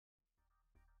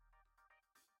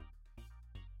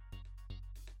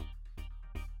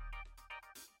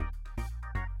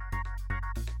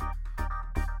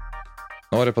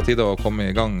Nå er det på tide å komme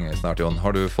I gang snart, Jon.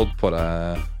 Har du fått på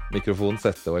deg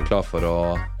mikrofonsettet og klar for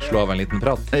å slå av en liten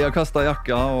prat? Jeg har kastet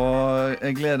jakka, og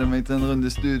jeg gleder meg til en runde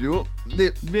I studio.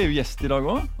 Vi jo gjest I dag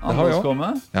også. Anders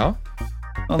kommer. Ja.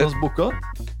 Anders Bukker.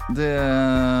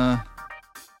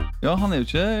 Ja, han jo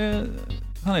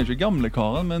ikke gamle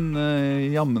karen, men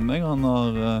jammen meg,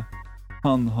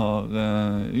 han har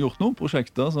gjort noen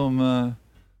prosjekter som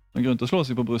har grunn til å slå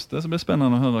seg på brystet, så det blir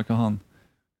spennende å høre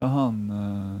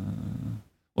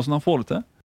hvordan han får det til.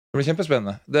 Det blir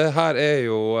kjempespennende. Det her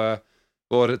jo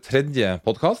vår tredje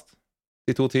podcast.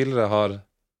 De to tidligere har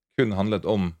kun handlet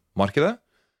om markedet.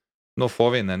 Nå får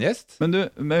vi inn en gjest. Men du,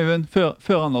 Øyvind,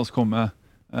 før Anders kommer,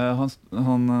 han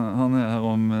her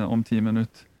om 10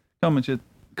 minutter. Kan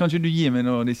ikke du gi meg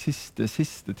noen av de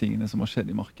siste tingene som har skjedd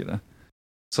I markedet?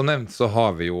 Som nevnt så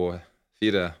har vi jo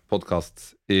 4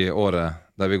 podcasts I året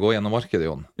der vi går gjennom markedet,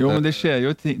 Jon. Jo, men det skjer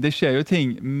jo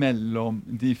ting mellom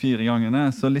de 4 gangene,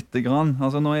 så lite grann.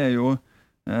 Altså, nå jo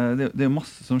det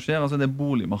masse som skjer. Altså, det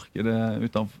boligmarkedet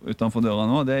utenfor døra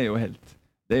nå, det jo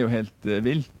helt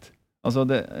vilt. Altså,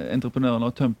 entreprenørene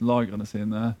har tømt lagrene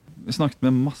sine. Vi snakket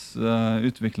med masse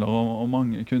utviklere og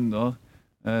mange kunder.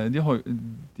 De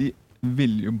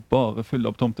vil jo bare fylle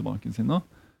opp tomtebanken sin nå.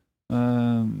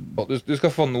 Du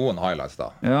skal få noen highlights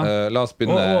da. Ja. La oss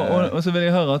begynne. Og så vil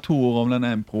jeg høre 2 ord om den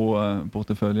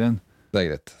M-Pro-porteføljen. Det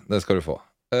greit, det skal du få.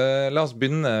 La oss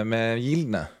begynne med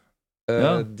gildene.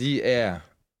 Ja. De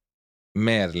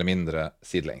mer eller mindre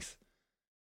sidelengs.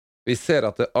 Vi ser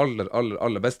at det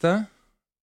aller beste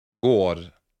går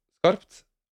skarpt,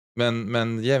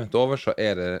 men jevnt over så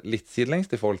det litt sidelengs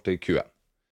I forhold til Q1.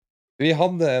 Vi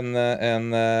hadde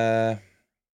en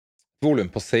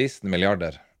volum på 16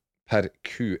 milliarder per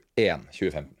Q1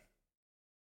 2015.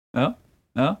 Ja.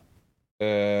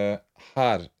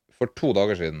 Her, for 2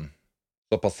 dager siden,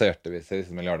 så passerte vi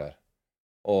 16 milliarder.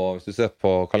 Og hvis du ser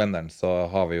på kalenderen, så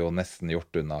har vi jo nesten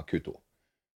gjort unna Q2.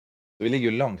 Så vi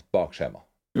ligger jo langt bak skjema.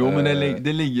 Jo, men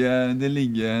det ligger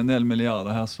en del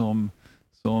milliarder her som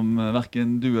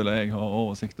hverken du eller jeg har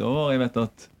oversikt over. Jeg vet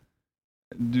at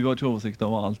du har ikke oversikt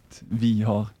over alt vi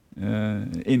har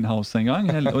in-house en gang,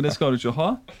 og det skal du ikke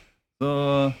ha. Så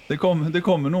det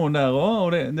kommer noen der også,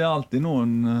 og det alltid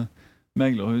noen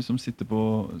meglerhus som sitter på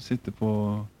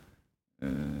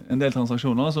en del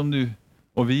transaksjoner som du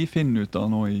og vi finner ut av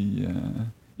nå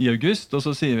I august, og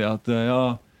så sier vi at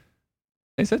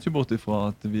jeg setter jo bort ifra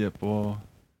at vi på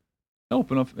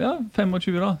 25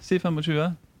 da, si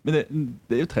 25. Men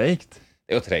det jo tregt.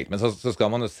 Det jo tregt, men så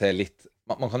skal man jo se litt.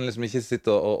 Man kan liksom ikke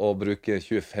sitte og bruke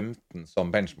 2015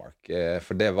 som benchmark,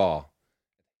 for det var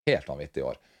helt vanvittig I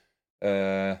år.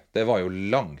 Det var jo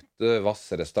langt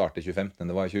vassere start I 2015 enn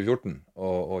det var I 2014,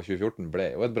 og 2014 ble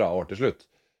jo et bra år til slutt.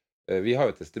 Vi har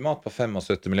jo et estimat på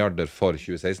 75 milliarder for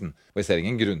 2016, og vi ser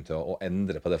ingen grunn til å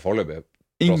endre på det foreløpig.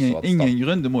 Ingen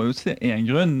grunn, du må jo se en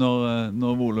grunn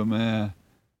når volumet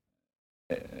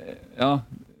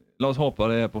la oss håpe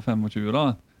det på 25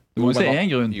 da. Du må jo se en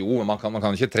grunn. Jo, men man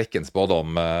kan ikke trekke en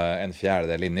spådom en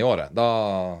fjerdedel inn I året. Da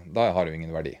har det jo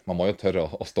ingen verdi. Man må jo tørre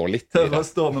å stå litt I det. Tørre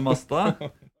å stå med masta.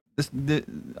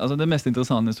 Det mest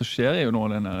interessante som skjer jo nå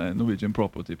denne Norwegian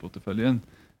Property-porteføljen.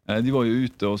 De var jo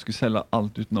ute og skulle selge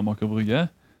alt utenom Aker Brygge.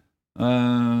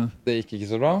 Det gikk ikke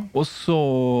så bra. Og så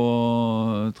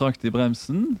trakk de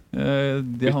bremsen.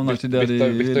 Bytte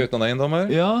ut noen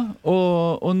eiendommer. Ja,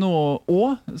 og nå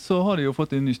så har de jo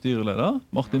fått en ny styreleder.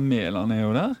 Martin Mæland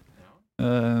jo der.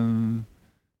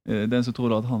 Den som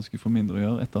trodde at han skulle få mindre å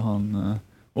gjøre etter han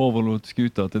overlot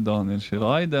skuta til Daniel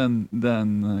Shirai, den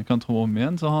kan tro om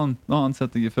igjen, så når han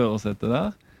setter I førersetet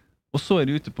der, og så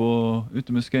de ute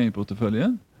med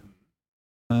Skøyen-porteføljen.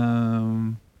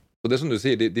 Og det som du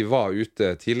sier, de var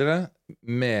ute tidligere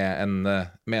med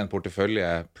en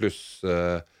portefølje pluss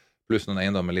noen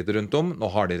eiendommer litt rundt om.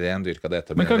 Nå har de rendyrket det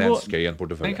til å bli en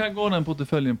Skøyen-portefølje. Men hva går den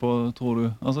porteføljen på, tror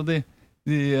du? Altså,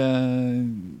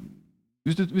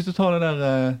 hvis du tar det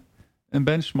der en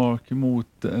benchmark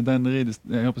mot den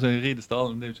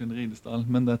ridestallen, det jo ikke en ridestall,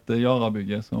 men dette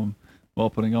Jarabygget som var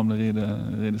på den gamle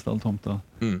ridestalltomta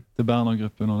til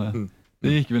Bernard-gruppen og det.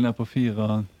 Det gikk vel ned på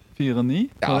 4,9?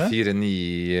 Ja,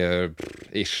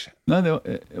 4,9-ish. Nei, det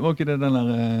var ikke det den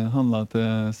der handlet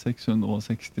til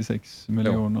 666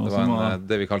 millioner. Jo, det var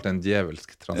det vi kalte en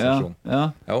djevelsk transaksjon.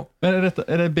 Ja. Men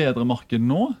det bedre marked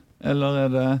nå?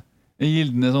 Eller det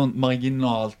gildene sånn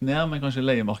marginalt ned, men kanskje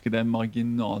leiemarkedet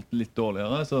marginalt litt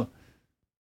dårligere? Så.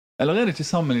 Eller det ikke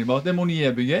sammenlignbart? Det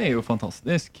Monier-bygget jo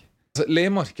fantastisk. Altså,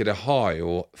 leiemarkedet har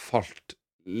jo falt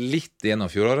litt gjennom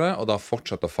fjoråret, og det har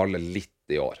fortsatt å falle litt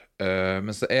I år.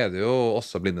 Men så det jo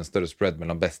også blitt en større spread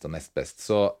mellom best og nest best.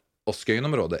 Så, og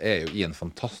Skøyen-området jo I en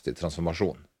fantastisk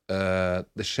transformasjon.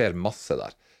 Det skjer masse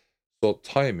der. Så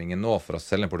timingen nå for å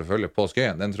selge en portefølje på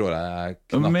Skøyen, den tror jeg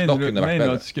knapt Mener nok kunne vært du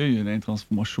bedre. at Skøyen en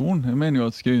transformasjon? Jeg mener jo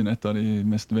at Skøyen er et av de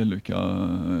mest vellykka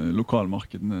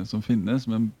lokalmarkedene som finnes,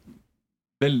 med en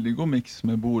veldig god miks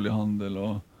med bolighandel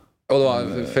Og det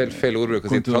var feil ordbruk å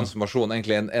si kontor. transformasjon,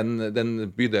 egentlig den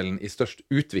bydelen i størst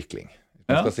utvikling, hvis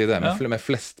man skal si det, med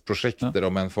flest prosjekter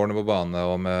og med en Fornebubane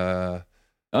og med...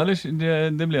 Ja, det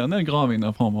blir en del graving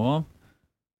der fremover.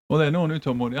 Og det er noen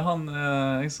utålmodige.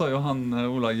 Jeg sa jo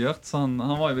Ola Gjørts, han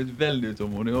var jo veldig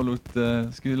utålmodig og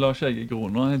skulle la skjegget gro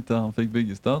nå helt til han fikk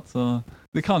byggestart. Så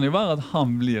det kan jo være at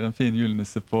han blir en fin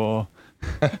julenisse på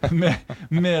med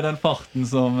den farten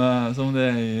som det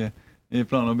er i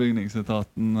plan- og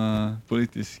bygningsetaten,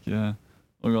 politiske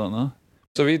organer.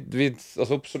 Så vi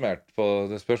altså oppsummert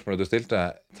på det spørsmålet du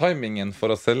stilte, timingen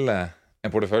for å selge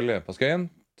en portefølje på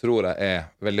Skøyen tror jeg er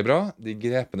veldig bra. De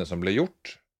grepene som ble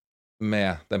gjort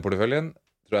med den porteføljen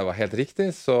tror jeg var helt riktig,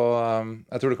 så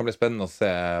jeg tror det kan bli spennende å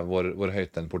se hvor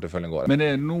høyt den porteføljen går. Men det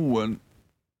er noen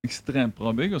ekstremt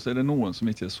bra bygg, og så er det noen som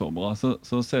ikke er så bra.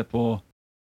 Så se på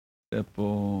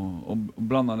og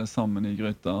blande det sammen i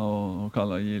gryta og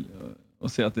kalle yield,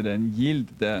 og se at det er en yield.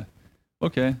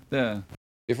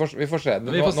 Vi får se.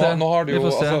 Nå har du jo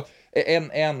altså,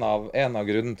 en av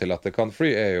grunnen til at det kan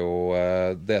fly er jo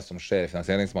det som skjer i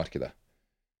finansieringsmarkedet.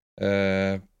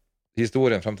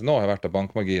 Historien frem til nå har vært at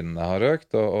bankmarginene har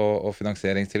økt, og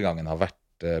finansieringstilgangen har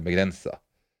vært begrenset.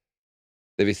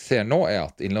 Det vi ser nå er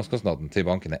at innlånskostnaden til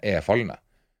bankene er fallende,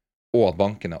 og at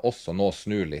bankene også nå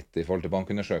snur litt i forhold til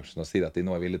bankundersøkelsen og sier at de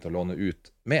nå er villige til å låne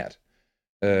ut mer.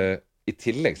 I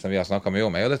tillegg, som vi har snakket mye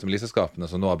om, er jo dette med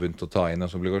livselskapene som nå har begynt å ta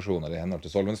innlånsobligasjoner i henhold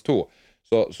til Solvens 2.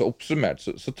 Så oppsummert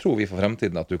så tror vi for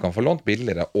fremtiden at du kan få lånt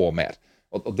billigere og mer.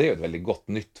 Og det er jo et veldig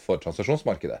godt nytt for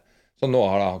transaksjonsmarkedet. Så nå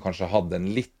har de kanskje hatt en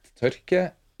litt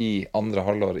tørke i andre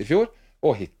halvår i fjor,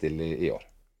 og hittil i år.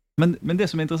 Men det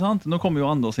som er interessant, nå kommer jo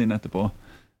Anders inn etterpå,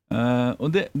 og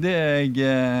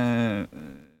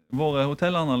våre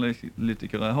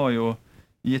hotellanalytikere har jo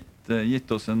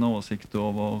gitt oss en oversikt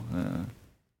over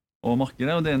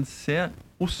markedet, og det en ser,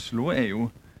 Oslo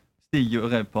stiger jo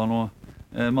RevPAR nå,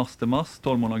 mars til mars,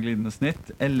 12 måneder glidende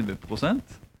snitt,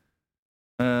 11%.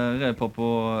 RevPAR på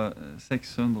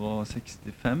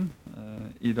 665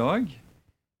 i dag.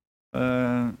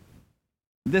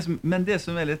 Men det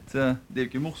som er litt, det er jo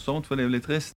ikke morsomt, for det er jo litt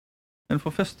trist, men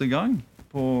for første gang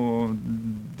på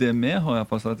det vi har i hvert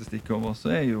fall statistikk over, så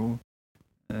er jo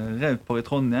RevPAR i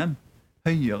Trondheim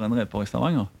høyere enn RevPAR i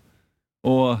Stavanger.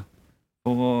 Og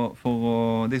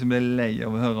for de som blir lei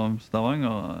av å høre om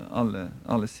Stavanger,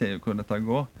 alle ser jo hvordan dette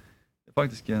går. Det er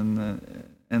faktisk en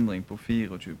endring på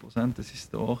 24% det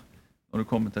siste år, når det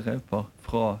kommer til RevPAR,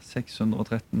 fra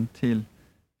 613 til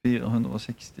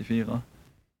 464.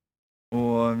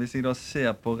 Og hvis jeg da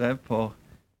ser på RevPAR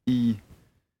i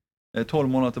 12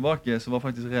 måneder tilbake, så var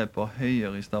faktisk RevPAR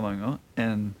høyere i Stavanger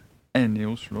enn i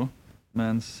Oslo.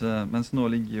 Mens nå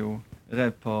ligger jo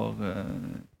RevPAR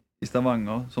i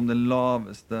Stavanger som det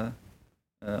laveste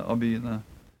av byene.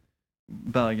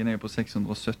 Bergen er jo på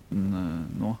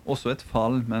 617 nå. Også et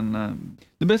fall, men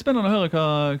det blir spennende å høre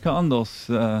hva Anders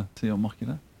sier om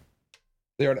markedet.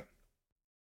 Det gjør det.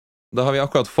 Da har vi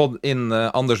akkurat fått inn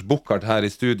Anders Buchart her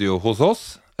i studio hos oss.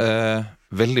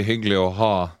 Veldig hyggelig å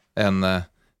ha en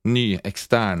ny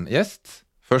ekstern gjest.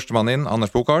 Førstemann inn,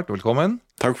 Anders Buchart, velkommen.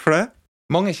 Takk for det.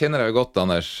 Mange kjenner deg jo godt,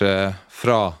 Anders,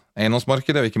 fra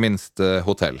eiendomsmarkedet og ikke minst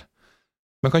hotell.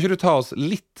 Men kan ikke du ta oss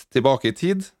litt tilbake i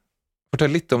tid?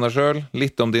 Fortell litt om deg selv,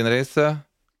 litt om din reise,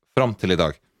 frem til i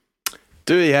dag.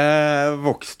 Du, jeg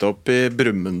vokste opp i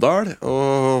Brumunddal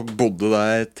og bodde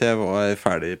der til jeg var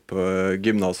ferdig på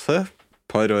gymnaset.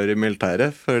 Par år i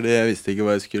militæret, fordi jeg visste ikke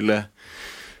hva jeg skulle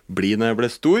bli når jeg ble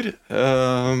stor.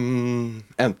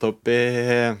 Endte opp i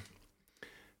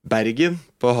Bergen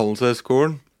på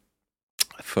Handelshøyskolen,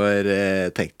 for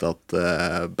jeg tenkte at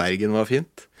Bergen var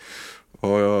fint.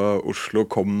 Og Oslo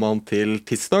kom man til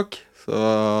tidsnok, så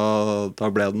da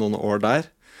ble det noen år der.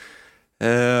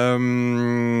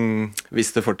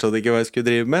 Visste fortsatt ikke hva jeg skulle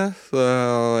drive med, så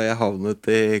jeg havnet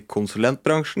i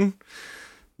konsulentbransjen.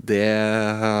 Det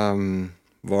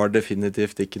var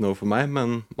definitivt ikke noe for meg,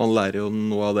 men man lærer jo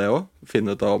noe av det også.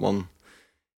 Finne ut av hva man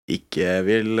ikke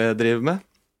vil drive med.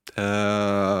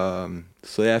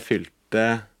 Så jeg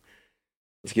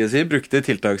brukte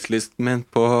tiltakslisten min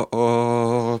på å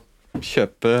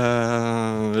kjøpe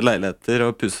leiligheter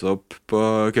og pusse opp på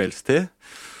kveldstid.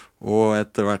 Og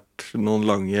etter hvert noen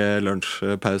lange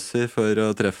lunsjpauser for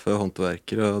å treffe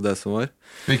håndverkere og det som var.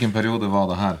 Hvilken periode var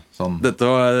det her? Dette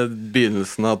var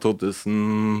begynnelsen av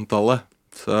 2000-tallet,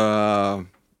 så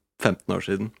 15 år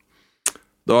siden.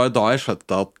 Det var da jeg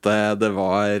skjønte at det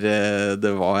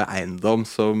var eiendom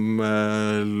som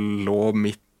lå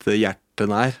mitt hjerte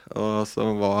nær, og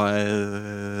som var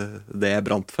det jeg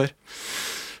brant for.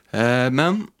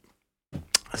 Men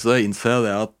så innser jeg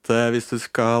det at hvis du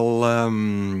skal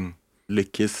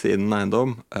lykkes innen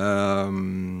eiendom, i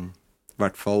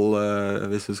hvert fall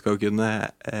hvis du skal kunne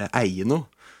eie noe,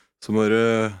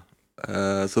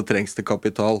 så trengs det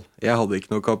kapital. Jeg hadde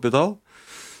ikke noe kapital,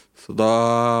 så da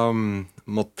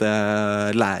måtte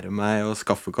jeg lære meg å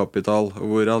skaffe kapital. Og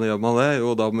hvordan gjør man det? Jo,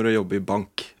 da må du jobbe i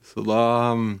bank. Så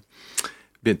da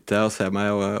begynte jeg å se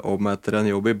meg om etter en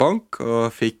jobb i bank,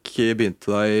 og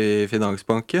begynte da i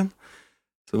Finansbanken,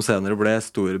 som senere ble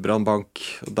Storebrand Bank.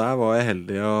 Og der var jeg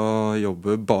heldig å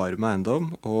jobbe bare med eiendom,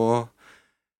 og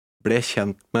ble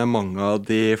kjent med mange av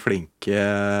de flinke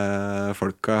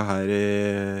folka her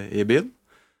i byen.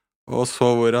 Og så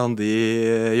hvordan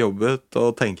de jobbet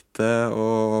og tenkte,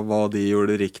 og hva de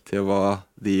gjorde riktig, og hva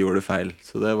de gjorde feil.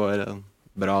 Så det var en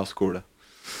bra skole.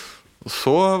 Og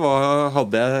så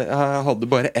hadde jeg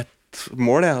bare ett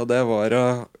mål, og det var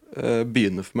å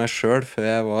begynne for meg selv før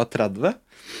jeg var 30.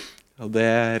 Og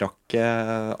det rakk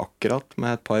jeg akkurat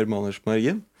med et par måneders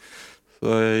margin. Så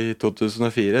i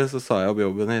 2004 så sa jeg opp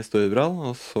jobben i Storebrand,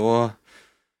 og så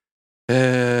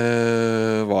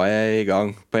var jeg i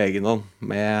gang på egen hånd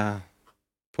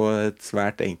på et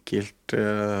svært enkelt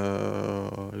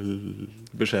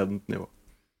beskjedent nivå.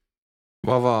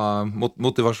 Hva var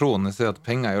motivasjonen? Jeg ser at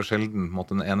penger er jo sjelden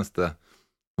den eneste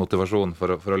motivasjonen for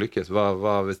å lykkes.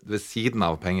 Hva ved siden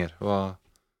av penger?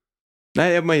 Nei,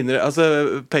 jeg må innrømme, altså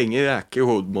penger er ikke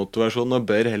hovedmotivasjonen og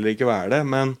bør heller ikke være det,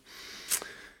 men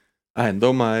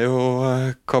eiendom er jo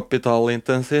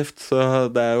kapitalintensivt, så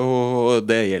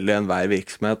det gjelder enhver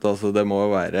virksomhet. Altså det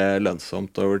må være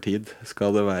lønnsomt over tid.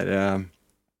 Skal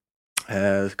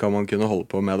man kunne holde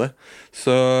på med det.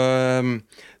 Så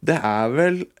det er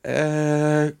vel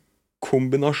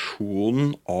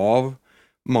kombinasjonen av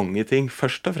mange ting.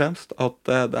 Først og fremst at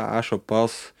det er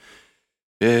såpass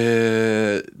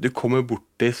du kommer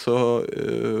borti så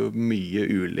mye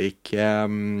ulike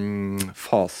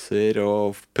faser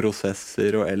og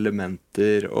prosesser og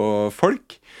elementer og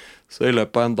folk. Så i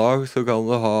løpet av en dag så kan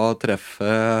du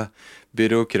treffe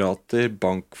byråkrater,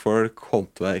 bankfolk,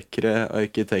 håndverkere,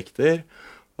 arkitekter.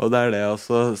 Og det er det å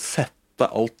sette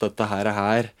alt dette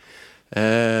her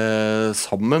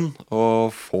sammen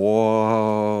og få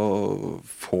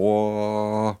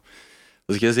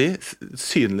hva skal jeg si,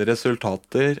 synlige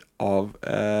resultater av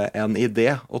en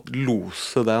idé, og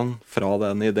lose den fra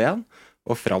den ideen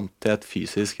og fram til et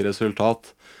fysisk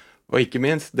resultat. Og ikke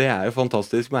minst, det er jo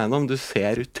fantastisk med eiendom, du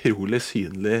ser utrolig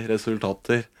synlige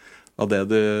resultater av det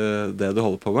du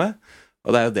holder på med.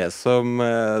 Og det er jo det som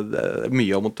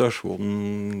mye av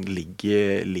motivasjonen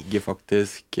ligger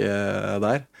faktisk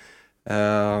der.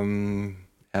 Jeg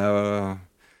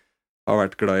har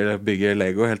vært glad i å bygge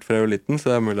Lego helt fra jeg var liten, så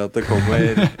det er mulig at det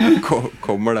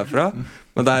kommer derfra.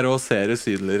 Men det er å se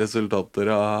synlige resultater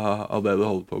av det du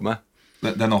holder på med.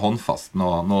 Det er noe håndfast,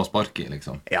 noe å sparke i,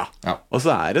 liksom. Ja. Og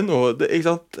så er det noe, ikke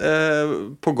sant,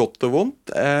 på godt og vondt.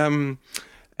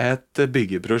 Et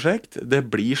byggeprosjekt, det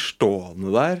blir stående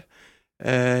der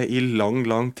i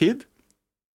lang tid.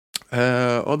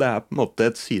 Og det er på en måte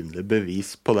et synlig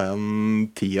bevis på den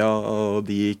tida og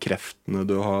de kreftene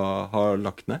du har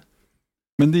lagt ned.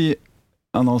 Men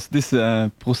Anders, disse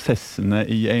prosessene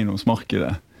i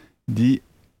eiendomsmarkedet, de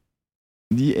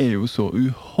er jo så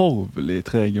uhorvelig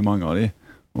trege, mange av de.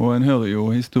 Og en hører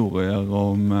jo historier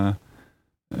om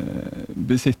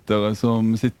besittere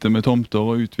som sitter med tomter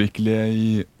og utvikler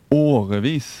i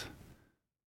årevis.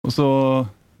 Og så,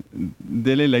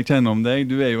 det lille jeg kjenner om deg,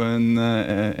 du er jo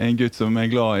en gutt som er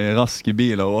glad i raske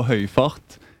biler og høy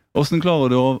fart. Hvordan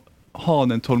klarer du å ha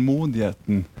den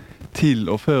tålmodigheten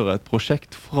til å føre et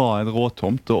prosjekt fra et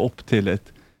råtomt og opp til et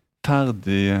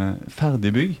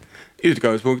ferdig bygg? I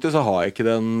utgangspunktet så har jeg ikke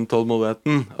den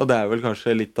tålmodigheten, og det er vel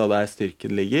kanskje litt av der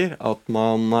styrken ligger, at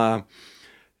man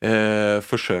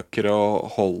forsøker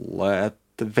å holde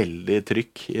et veldig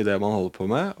trykk i det man holder på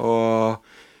med, og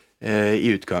i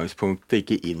utgangspunktet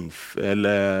ikke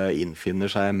innfinner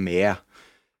seg med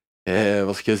hva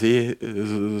skal jeg si,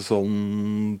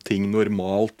 sånn ting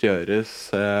normalt gjøres.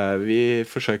 Vi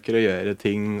forsøker å gjøre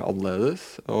ting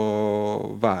annerledes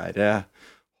og ha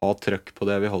trøkk på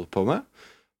det vi holder på med.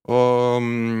 Og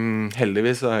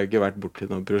heldigvis har jeg ikke vært borti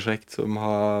noe prosjekt som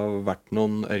har vært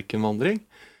noen ørkenvandring.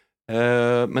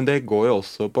 Men det går jo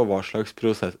også på hva slags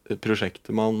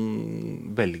prosjekter man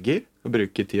velger å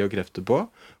bruke tid og krefter på,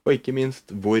 og ikke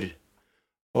minst hvor.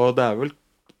 Og det er vel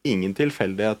ingen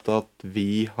tilfeldighet at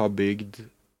vi har bygd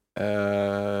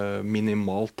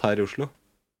minimalt her i Oslo.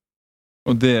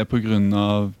 Og det på grunn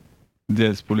av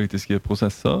dels politiske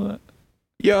prosesser?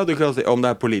 Ja, du kan si om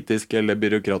det politiske eller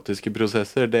byråkratiske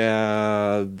prosesser, det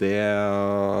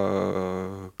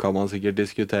kan man sikkert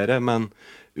diskutere, men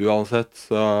uansett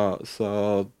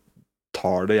så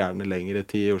tar det gjerne lengre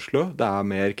tid I Oslo. Det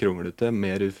mer kronglete,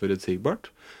 mer uforutsigbart.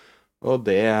 Og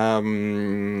det,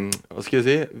 hva skal jeg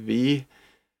si, vi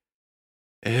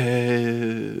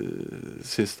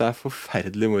synes det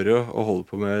forferdelig moro å holde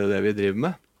på med det vi driver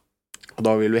med. Og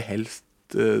da vil vi helst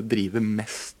drive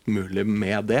mest mulig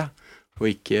med det, og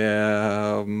ikke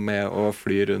med å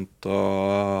fly rundt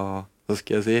og, hva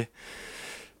skal jeg si,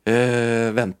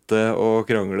 vente og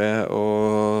krangle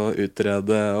og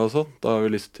utrede og sånt. Da har vi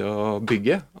lyst til å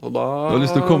bygge, og da... Du har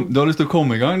lyst til å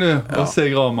komme I gang, du, og se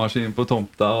gravemaskinen på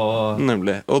tomta og...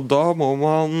 Nemlig, og da må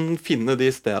man finne de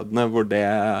stedene hvor det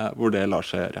lar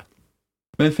seg gjøre.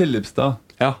 Men Filipstad?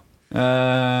 Ja.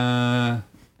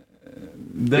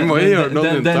 Vi må jo gjøre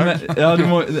noen unntak.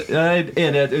 Det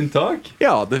et unntak?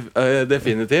 Ja,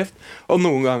 definitivt. Og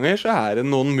noen ganger så det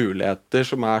noen muligheter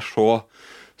som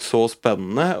så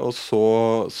spennende og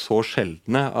så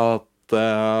sjeldne at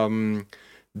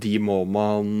de må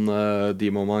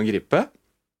man gripe.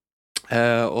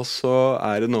 Og så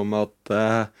det noe med at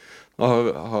nå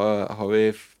har vi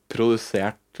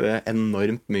produsert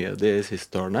enormt mye de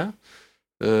siste årene.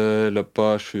 I løpet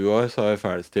av 7 år så har vi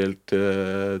ferdigstilt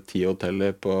 10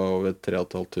 hoteller på over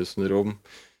 3.500 rom,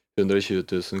 120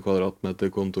 000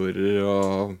 kvadratmeter kontorer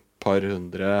og par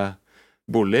hundre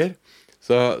boliger.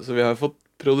 Så vi har fått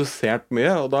produsert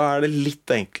mye, og da det litt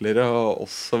enklere å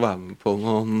også være med på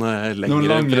noen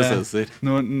lengre prosesser.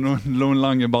 Noen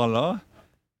lange baller?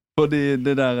 Fordi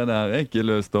det der ikke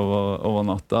løst over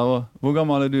natta. Hvor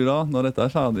gammel du da, når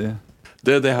dette ferdig?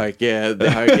 Det har jeg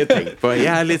ikke tenkt på.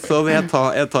 Jeg litt sånn, jeg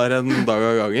tar en dag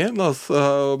av gangen, og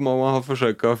så må man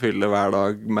forsøke å fylle hver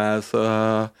dag med så,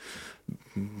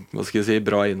 hva skal jeg si,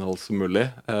 bra innhold som mulig.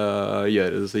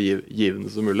 Gjøre det så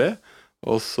givende som mulig.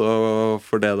 Og så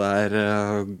får det der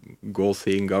gå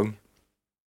sin gang.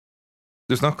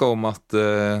 Du snakket om at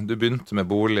du begynte med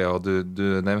bolig, og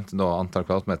du nevnte nå antall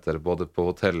kvadratmeter både på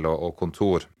hotell og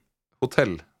kontor.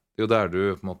 Hotell, det jo der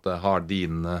du på en måte har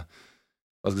din...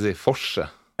 hva skal jeg si, forse.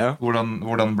 Ja.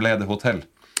 Hvordan ble det hotell?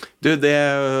 Du, det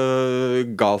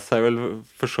ga seg vel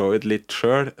for så vidt litt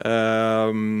selv.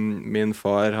 Min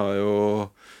far har jo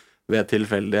ved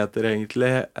tilfeldigheter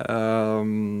egentlig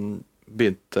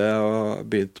begynte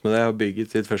med det og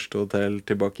bygget sitt første hotell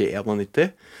tilbake I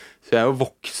 91. Så jeg jo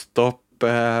vokst opp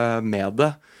med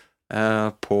det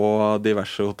på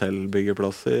diverse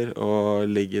hotellbyggeplasser og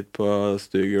ligget på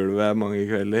stuegulvet mange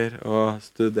kvelder og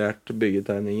studert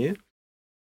byggetegninger.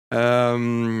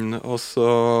 Og så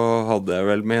hadde jeg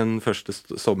vel min første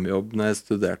sommerjobb når jeg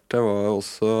studerte, var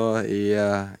også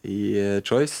I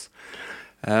Choice.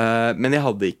 Men jeg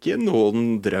hadde ikke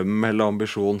noen drøm eller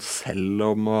ambisjon selv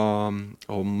om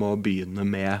å begynne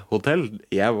med hotell.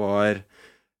 Jeg var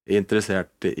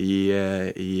interessert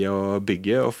I å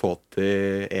bygge og få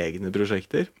til egne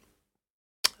prosjekter.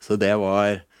 Så det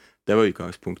var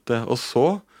utgangspunktet. Og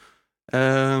så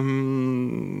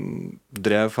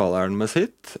drev faderen med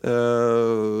sitt,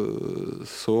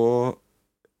 så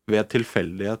ved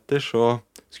tilfeldigheter så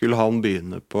skulle han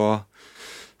begynne på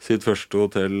sitt første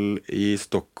hotell I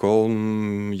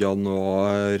Stockholm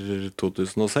januar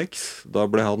 2006. Da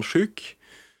ble han syk,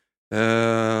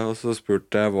 og så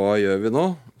spurte jeg, hva gjør vi nå?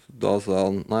 Da sa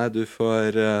han, nei, du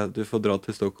får dra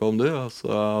til Stockholm du, og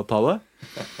så ta det.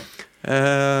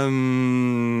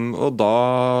 Og da,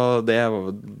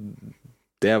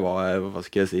 det var, hva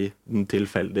skal jeg si, den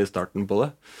tilfeldige starten på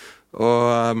det. Og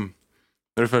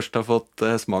når du først har fått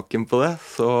smaken på det,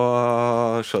 så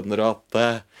skjønner du at,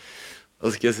 hva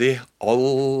skal jeg si,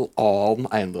 alle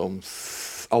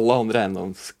andre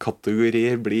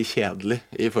eiendomskategorier blir kjedelig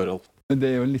I forhold.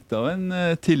 Det jo litt av en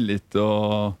tillit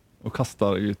å kaste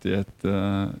deg ut I et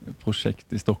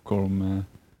prosjekt I Stockholm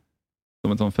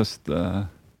som et sånn første...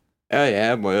 Ja,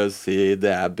 jeg må jo si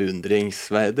det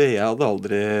beundringsverdig. Jeg hadde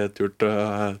aldri turt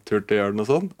å gjøre noe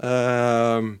sånt.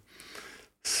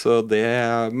 Så det,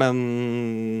 men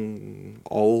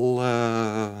all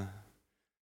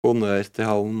honnør til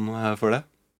han for det.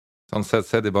 Sånn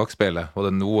sett I bakspeilet, var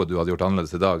det noe du hadde gjort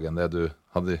annerledes I dag enn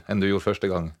du gjorde første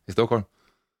gang I Stockholm?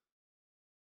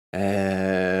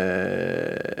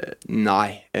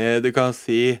 Nei, du kan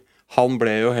si, han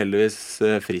ble jo heldigvis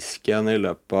frisk igjen I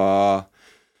løpet av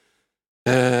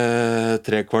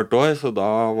 3/4 år, så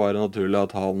da var det naturlig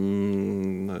at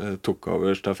han tok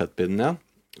over stafettpinnen igjen,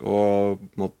 og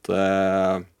måtte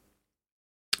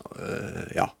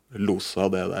losa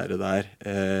det der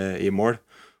I mål.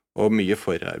 og mye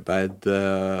forarbeid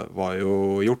var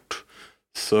jo gjort.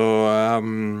 Så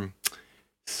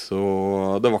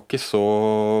det var ikke så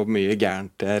mye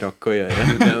gærent jeg rakk å gjøre.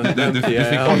 Du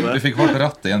fikk holdt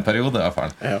ratt i en periode i hvert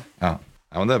fall. Ja,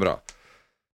 men det bra.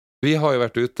 Vi har jo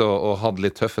vært ute og hatt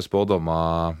litt tøffe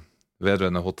spådommer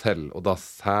vedrørende hotell, og da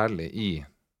særlig i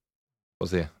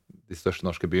de største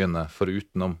norske byene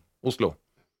forutenom Oslo.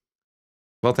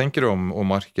 Hva tenker du om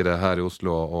markedet her i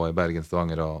Oslo og i Bergen,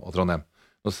 Stavanger og Trondheim?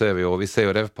 Nå ser vi ser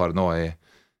jo Revpar nå i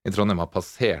Trondheim har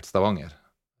passert Stavanger,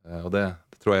 og det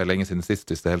tror jeg er lenge siden sist,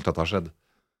 hvis det helt tatt har skjedd.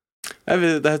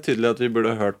 Det er tydelig at vi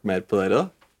burde hørt mer på dere da.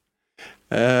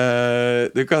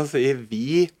 Du kan si,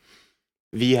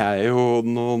 vi er jo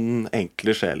noen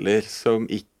enkle sjeler som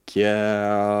ikke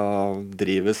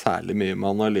driver særlig mye med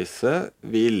analyse.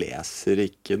 Vi leser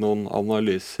ikke noen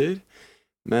analyser,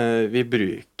 men vi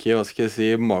bruker,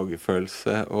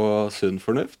 magefølelse og sunn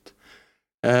fornuft.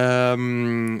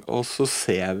 Og så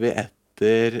ser vi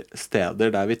etter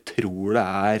steder der vi tror det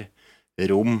er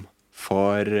rom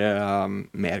for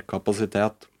mer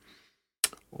kapasitet.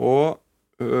 Og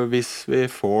hvis vi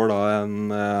får da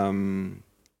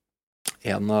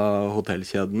en av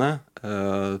hotellkjedene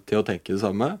til å tenke det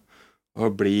samme,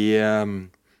 og bli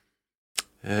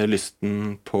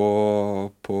lysten på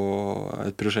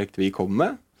et prosjekt vi kommer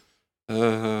med,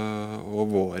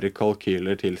 og våre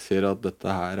kalkyler tilsier at dette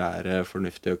her er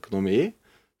fornuftig økonomi,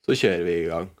 så kjører vi i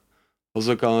gang. Og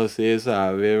så kan jeg si, så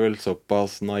er vi vel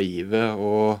såpass naive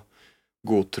og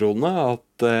godtroende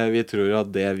at vi tror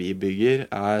at det vi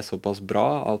bygger er såpass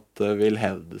bra at det vil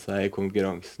hevde seg i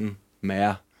konkurransen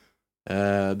med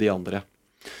de andre.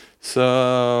 Så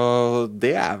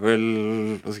det er vel,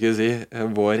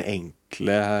 vår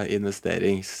enkle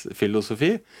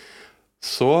investeringsfilosofi.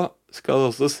 Så skal det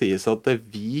også sies at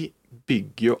vi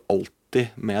bygger jo alltid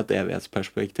med et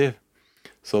evighetsperspektiv.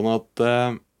 Sånn at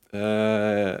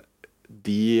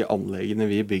de anleggene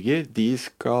vi bygger, de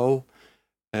skal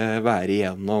være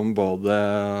igjennom både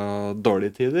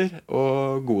dårlige tider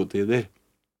og gode tider.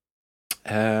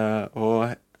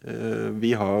 Og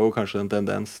vi har jo kanskje en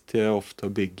tendens til ofte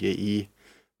å bygge i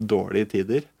dårlige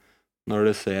tider, når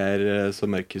det ser så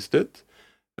mørkest ut.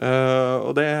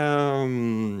 Og det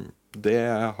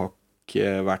har ikke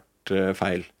vært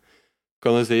feil.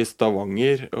 Kan du si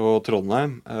Stavanger og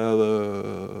Trondheim,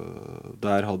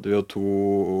 der hadde vi jo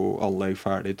 2 anlegg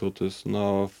ferdig i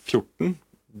 2014.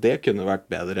 Det kunne vært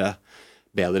bedre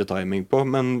timing på,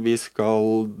 men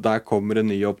der kommer det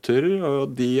nye oppturer,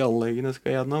 og de anleggene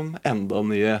skal gjennom enda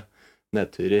nye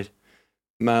nedturer.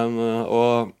 Men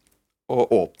å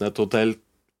åpne et hotell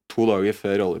 2 dager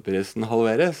før oljeprisen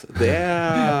halveres,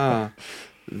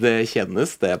 det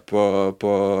kjennes det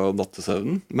på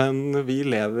nattesøvnen. Men vi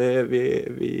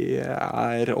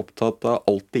er opptatt av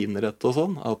alltid innrett og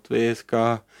sånn, at vi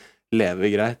skal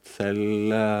leve greit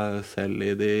selv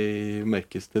i de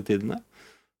mørkeste tidene.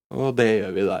 Og det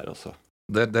gjør vi der også.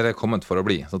 Dere er kommet for å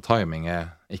bli, så timing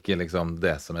er ikke liksom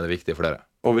det som er det viktige for dere?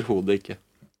 Overhodet ikke.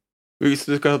 Hvis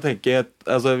du skal tenke,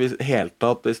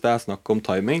 hvis det er snakk om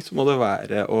timing, så må det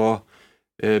være å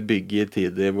bygge i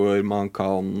tider hvor man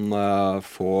kan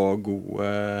få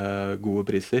gode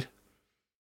priser.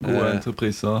 Gode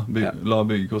entrepriser, la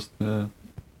byggekost,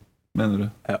 mener du?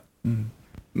 Ja.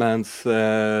 Mens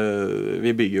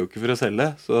vi bygger jo ikke for å selge,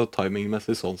 så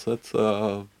timingmessig sånn sett,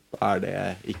 så er det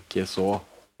ikke så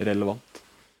relevant.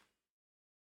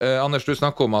 Anders, du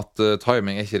snakker om at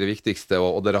timing er ikke det viktigste,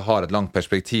 og dere har et langt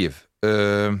perspektiv.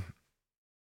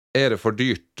 Er det for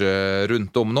dyrt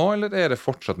rundt om nå, eller er det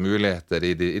fortsatt muligheter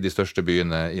i de største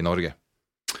byene i Norge?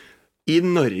 I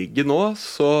Norge nå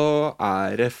så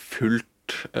er det fullt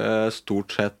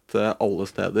stort sett alle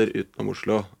steder utenom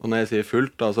Oslo. Og når jeg sier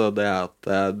fullt, det er at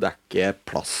det er ikke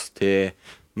plass til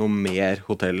noe mer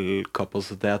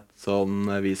hotellkapasitet sånn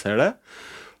vi ser det.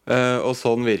 Og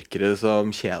sånn virker det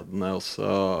som kjedene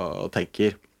også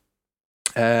tenker.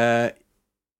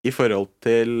 I forhold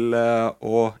til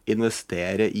å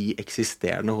investere i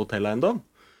eksisterende hotelleiendom,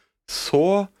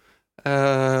 så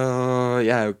jeg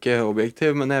er jo ikke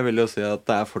objektiv, men jeg vil jo si at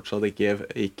det er fortsatt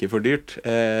ikke for dyrt.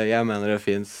 Jeg mener det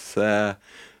finnes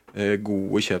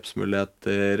gode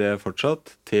kjøpsmuligheter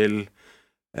fortsatt til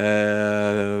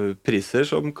priser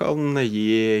som kan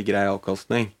gi grei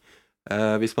avkastning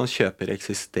hvis man kjøper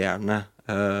eksisterende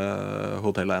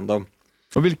hotelleiendom.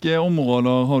 Og hvilke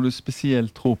områder har du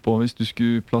spesielt tro på hvis du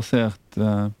skulle plassert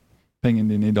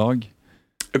pengene dine i dag?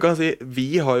 Jeg kan si,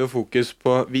 vi har jo fokus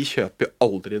på, vi kjøper jo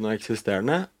aldri noe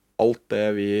eksisterende. Alt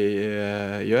det vi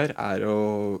gjør er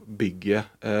å bygge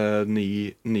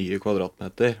nye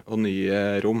kvadratmeter og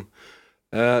nye rom.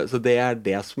 Så det er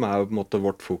det som er på en måte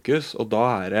vårt fokus, og da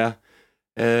er det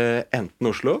Enten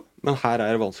Oslo, men her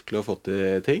det vanskelig å få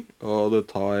til ting, og det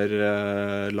tar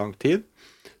lang tid.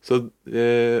 Så,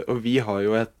 og vi har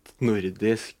jo et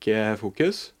nordisk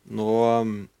fokus. Nå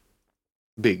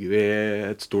bygger vi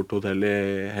et stort hotell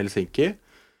i Helsinki,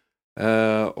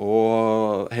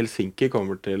 og Helsinki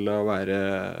kommer til å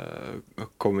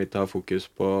kommer vi til å ha fokus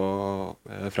på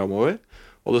fremover.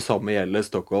 Og det samme gjelder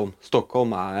Stockholm.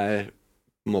 Stockholm på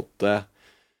en måte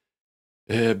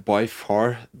by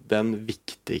far den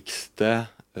viktigste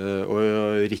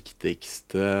og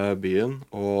riktigste byen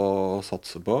å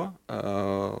satse på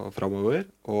fremover,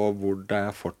 og hvor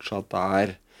det fortsatt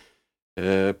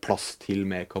plass til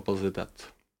mer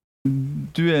kapasitet.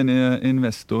 Du en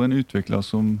investor, en utvikler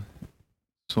som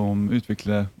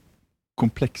utvikler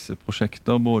komplekse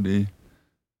prosjekter både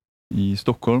i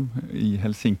Stockholm, i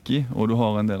Helsinki, og du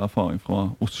har en del erfaring fra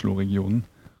Oslo-regionen.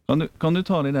 Kan du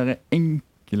ta de der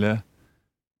enkle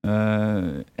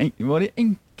hva de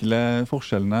enkle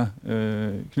forskjellene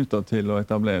knyttet til å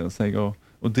etablere seg og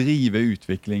drive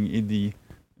utvikling i de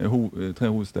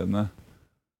tre hovedstedene?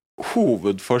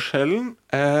 Hovedforskjellen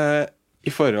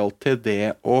i forhold til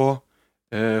det å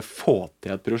få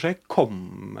til et prosjekt,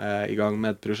 komme i gang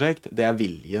med et prosjekt, det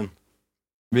viljen.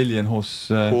 Viljen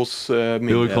hos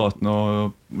byråkratene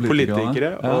og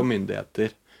politikere og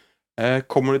myndigheter.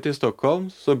 Kommer du til Stockholm,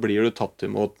 så blir du tatt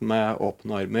imot med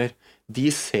åpne armer. De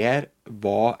ser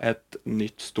hva et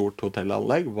nytt stort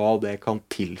hotellanlegg, hva det kan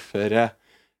tilføre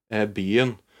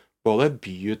byen. Både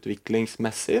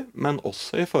byutviklingsmessig, men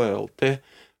også i forhold til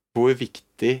hvor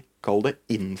viktig, kall det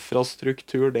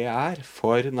infrastruktur det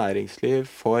for næringsliv,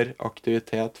 for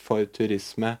aktivitet, for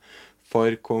turisme,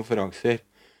 for konferanser.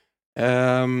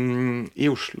 I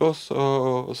Oslo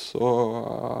så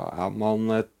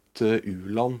man et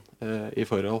u-land i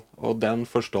forhold, og den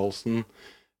forståelsen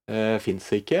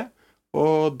finnes ikke,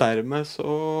 og dermed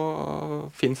så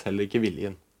finnes heller ikke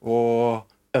viljen og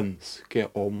ønske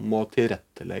om å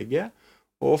tilrettelegge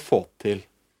og få til.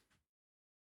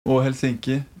 Og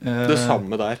Helsinki? Det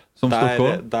samme der. Som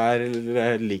Stockholm?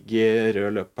 Der ligger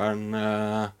rød løperen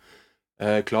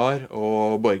klar,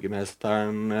 og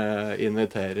borgermesteren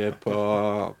inviterer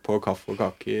på kaffe og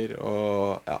kaker,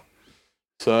 og ja.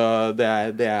 Så det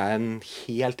en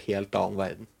helt annen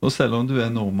verden. Og selv om du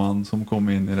nordmann som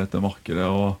kommer inn i dette markedet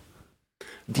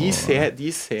de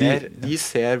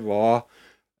ser hva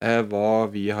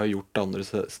vi har gjort andre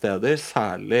steder.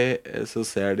 Særlig så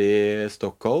ser de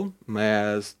Stockholm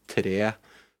med 3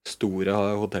 store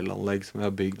hotellanlegg som vi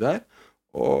har bygd der,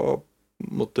 og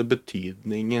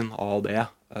betydningen av det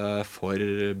for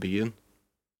byen.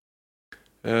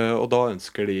 Og da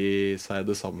ønsker de seg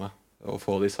det samme, å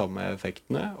få de samme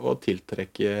effektene og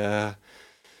tiltrekke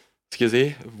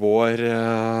vår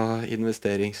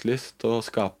investeringslyst og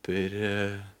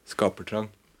skapertrang.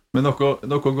 Men dere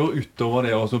går utover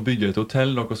det å bygge et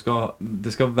hotell.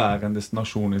 Det skal være en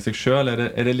destinasjon i seg selv.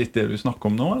 Det litt det du snakker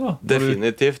om nå, eller?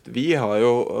 Definitivt. Vi har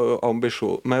jo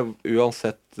ambisjon med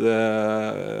uansett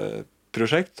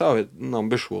prosjekt, så har vi en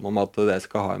ambisjon om at det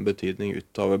skal ha en betydning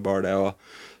utover bare det å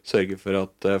sørge for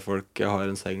at folk har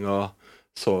en seng å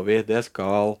sove i. Det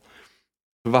skal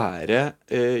være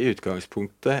i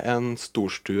utgangspunktet en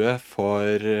storstue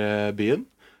for byen.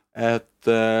 Et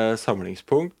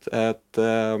samlingspunkt, et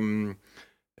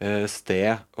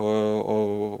sted å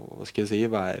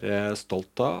være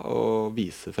stolt av og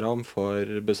vise fram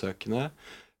for besøkende,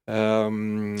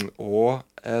 og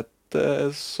et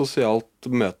sosialt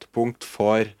møtepunkt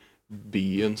for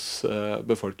byens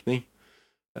befolkning,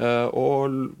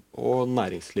 og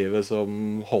næringslivet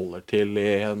som holder til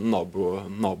i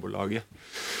nabolaget.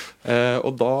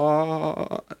 Og da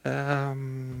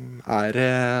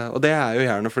og det jo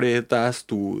gjerne fordi det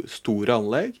store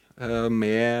anlegg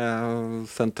med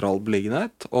sentral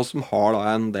beliggenhet, og som har da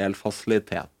en del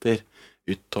fasiliteter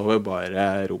utover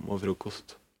bare rom og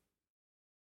frokost.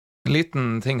 En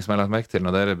liten ting som jeg har lagt merke til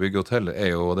når dere bygger hotell,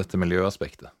 jo dette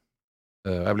miljøaspektet.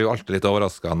 Jeg blir jo alltid litt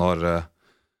overrasket når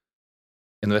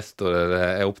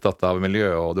investorer opptatt av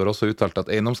miljø, og du har også uttalt at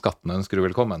eiendomsskatten ønsker du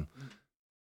velkommen.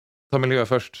 Ta miljøet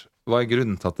først. Hva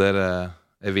grunnen til at dere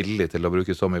villige til å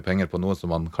bruke så mye penger på noe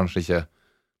som man kanskje ikke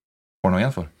får noe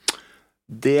igjen for?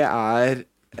 Det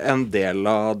en del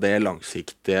av det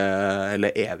langsiktige,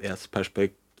 eller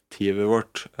evighetsperspektivet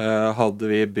vårt. Hadde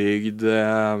vi bygd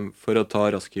for å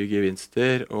ta raske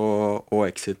gevinster og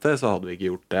exite, så hadde vi ikke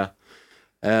gjort det.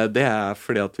 Det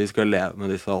fordi at vi skal leve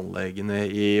med disse anleggene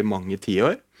i mange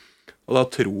tiår. Og da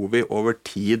tror vi over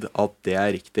tid at det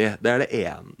riktig. Det den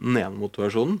ene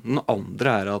motivasjonen. Den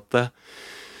andre at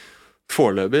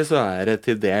foreløpig så det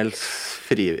til dels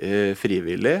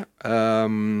frivillig.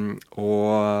 Og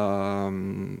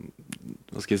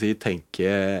hva skal jeg si, tenke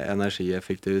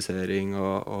energieffektivisering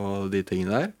og de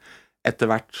tingene der. Etter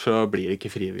hvert så blir det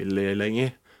ikke frivillig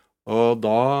lenger. Og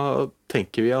da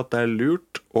tenker vi at det er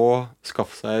lurt å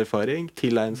skaffe seg erfaring,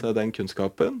 tilegne seg den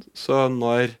kunnskapen. Så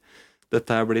når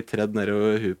dette her blir tredd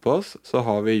nedover huet på oss, så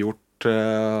har vi gjort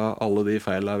alle de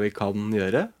feilene vi kan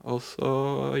gjøre, og så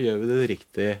gjør vi det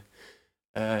riktig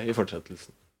i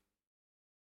fortsettelsen.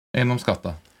 Eiendomsskatt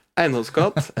da?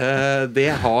 Eiendomsskatt,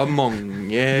 det har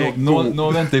mange Nå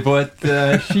venter jeg på et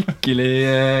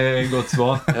skikkelig godt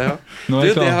svar. Ja. Nå er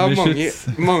jeg det klar har til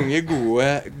slutt. mange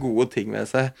gode ting med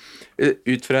seg.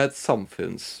 Ut fra et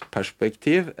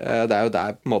samfunnsperspektiv, det er jo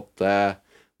der på en måte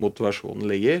motivasjonen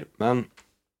ligger, men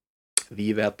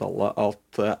vi vet alle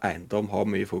at eiendom har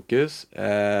mye fokus,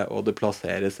 og det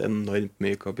plasseres enormt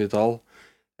mye kapital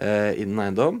innen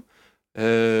eiendom.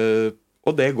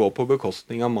 Og det går på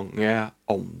bekostning av mange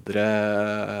andre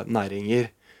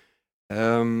næringer.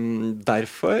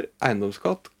 Derfor,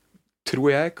 eiendomsskatt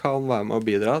tror jeg kan være med å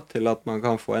bidra til at man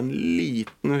kan få en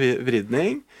liten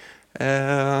vridning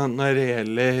når det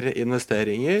gjelder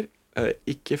investeringer.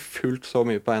 Ikke fullt så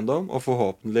mye på eiendom, og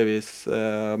forhåpentligvis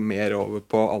mer over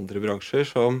på andre bransjer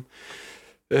som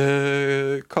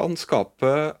kan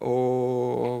skape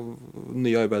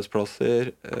nye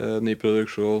arbeidsplasser, ny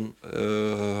produksjon,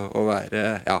 og være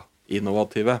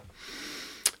innovative.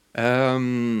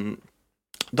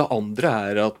 Det andre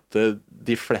er at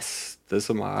de fleste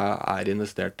som er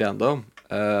investert i eiendom,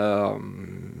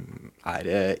 er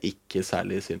det ikke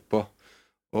særlig synd på.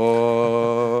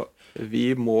 Og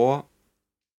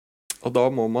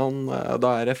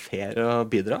da er det fair å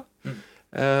bidra.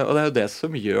 Og det er jo det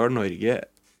som gjør Norge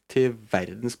til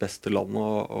verdens beste land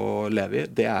å leve i.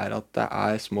 Det er at det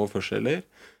er små forskjeller,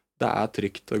 det er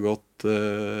trygt og godt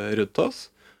rundt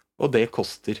oss, og det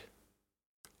koster.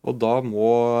 Og da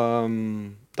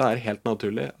er det helt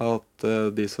naturlig at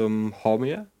de som har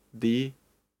mye, de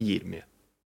gir mye.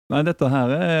 Nei, dette her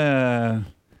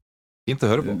Fint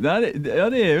å høre på. Ja,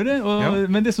 det er jo det.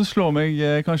 Men det som slår meg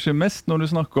kanskje mest når du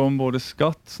snakker om både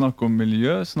skatt, snakker om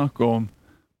miljø, snakker om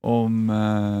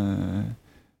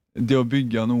det å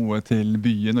bygge noe til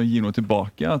byen og gi noe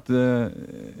tilbake, at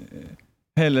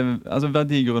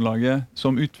verdigrunnlaget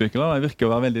som utvikler virker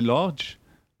å være veldig large.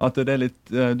 At det er litt,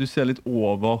 du ser litt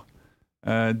over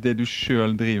det du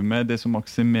selv driver med, det som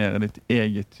maksimerer ditt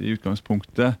eget i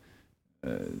utgangspunktet.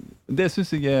 Det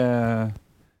synes jeg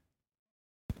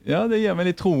Ja, det gir meg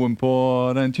litt troen på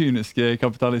den kyniske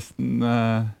kapitalisten.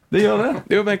 Det gjør det.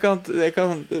 Jo, men jeg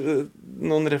kan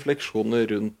noen refleksjoner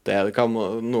rundt det.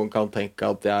 Noen kan tenke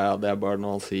at det er bare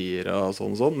noe han sier og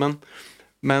sånn.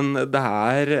 Men det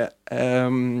er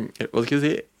hva skal jeg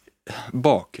si?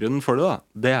 Bakgrunnen for det da,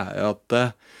 det er jo at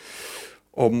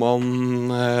om man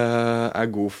er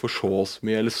god for så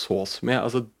mye eller så mye,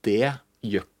 altså det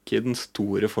gjør ikke den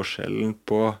store forskjellen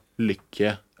på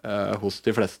lykke hos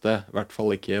de fleste, i hvert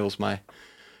fall ikke hos meg.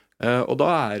 Og da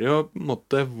er det jo på en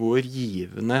måte hvor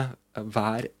givende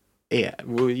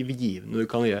du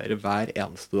kan gjøre hver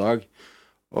eneste dag.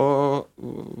 Og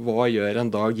hva gjør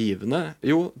en dag givende?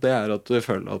 Jo, det er at du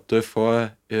føler at du får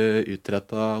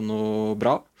utrettet noe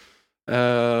bra.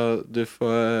 Du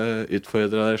får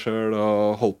utfordre deg selv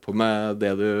og holde på med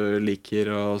det du liker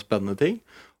og spennende ting.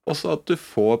 Også at du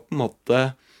får på en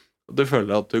måte du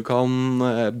føler at du kan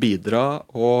bidra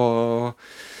og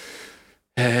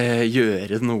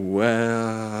gjøre noe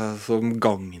som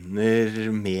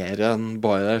gagner mer enn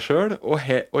bare deg selv, og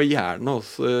gjerne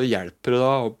også hjelper du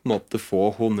da å på en måte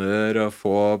få honnør og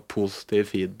få positiv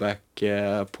feedback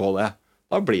på det.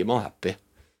 Da blir man happy.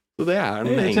 Så det er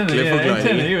den enkle forklaringen. Jeg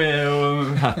kjenner jo er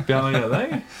jo happy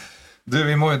allerede.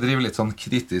 Vi må jo drive litt sånn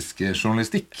kritisk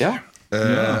journalistikk. Ja.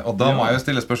 Og da må jeg jo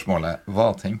stille spørsmålet,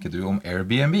 hva tenker du om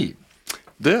Airbnb?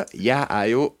 Jeg er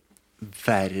jo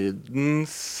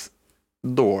verdens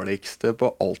dårligste på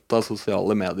alt av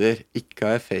sosiale medier. Ikke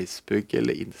har jeg Facebook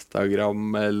eller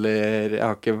Instagram, eller jeg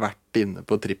har ikke vært inne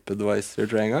på TripAdvisor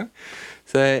tror jeg engang.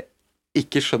 Så jeg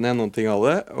ikke skjønner jeg noen ting av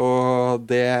det, og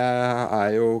det er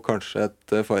jo kanskje et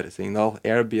faresignal.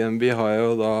 Airbnb har jo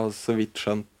da så vidt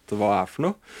skjønt hva er for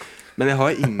noe. Men jeg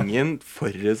har ingen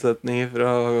forutsetninger for å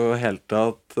helt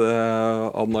tatt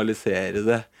analysere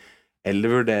det eller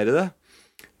vurdere det.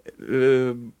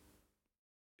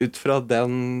 Ut fra det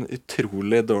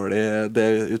utrolig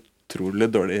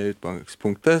dårlige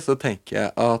utgangspunktet, så tenker jeg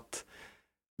at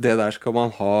det der skal man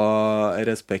ha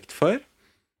respekt for.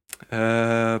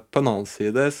 På en annen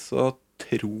side så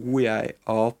tror jeg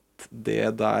at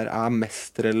det der er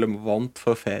mest relevant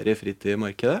for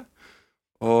ferie-fritid-markedet.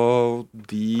 Og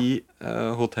de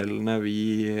hotellene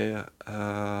vi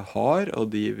har, og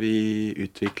de vi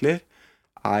utvikler,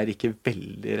 ikke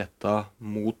veldig rettet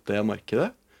mot det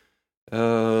markedet.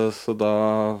 Så da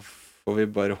får vi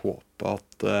bare håpe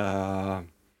at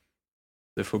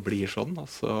det forblir sånn, og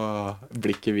så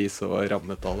blir ikke vi så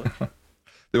rammet av det.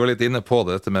 Du var litt inne på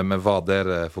det, dette med hva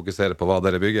dere fokuserer på, hva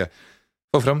dere bygger.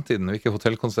 For fremtiden, hvilke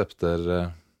hotellkonsepter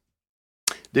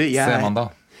ser man da?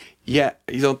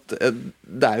 Ikke sant?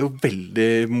 Det jo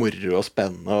veldig moro og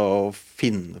spennende å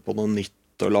finne på noe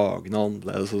nytt og lage noe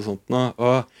annerledes og sånt nå.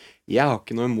 Og jeg har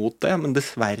ikke noe imot det, men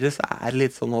dessverre så det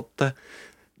litt sånn at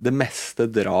det meste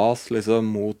dras liksom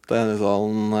mot en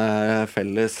sånn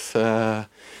felles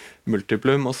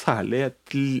multiplum, og særlig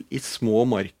i små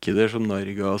markeder som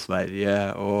Norge og Sverige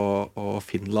og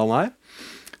Finland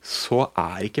så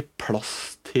ikke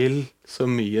plass til så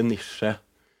mye nisje.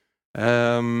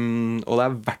 Og det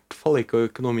i hvert fall ikke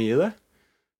økonomi i det.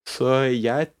 Så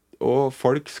og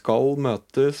folk skal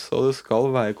møtes, og det skal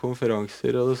være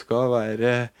konferanser, og det skal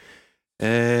være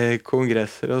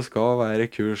kongresser, og det skal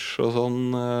være kurs og sånn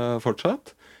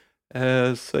fortsatt.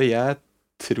 Så jeg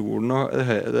tror nå,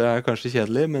 det kanskje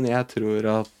kjedelig, men jeg tror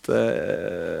at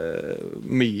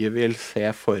mye vil se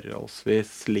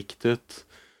forholdsvis likt ut,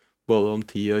 både om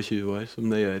 10 og 20 år, som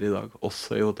det gjør i dag,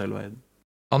 også i hotellverden.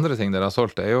 Andre ting dere har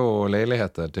solgt jo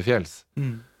leiligheter til fjells.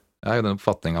 Jeg har jo den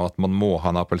oppfatning av at man må ha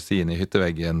en appelsin i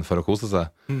hytteveggen for å kose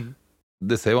seg.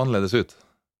 Det ser jo annerledes ut.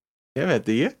 Jeg vet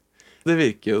ikke. Det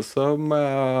virker jo som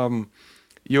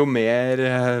jo mer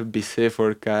busy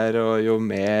folk og jo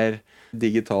mer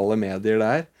digitale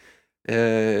medier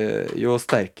jo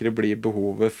sterkere blir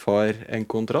behovet for en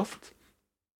kontrast.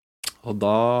 Og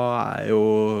da jo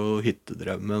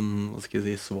hyttedrømmen, hva skal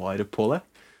jeg si, svaret på det.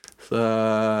 Så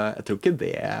jeg tror ikke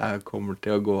det kommer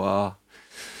til å gå av,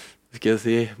 skal jeg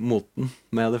si, moten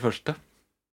med det første.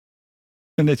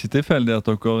 Men det ikke tilfeldig at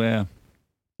dere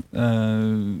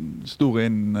store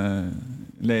innen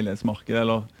leilighetsmarkedet,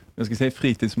 eller hva skal jeg si,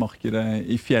 fritidsmarkedet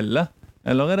i fjellet?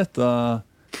 Eller dette...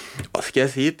 Hva skal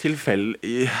jeg si,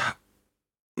 tilfeldig...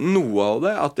 Noe av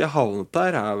det, at jeg havnet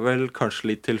der, vel kanskje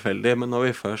litt tilfeldig, men når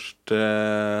vi først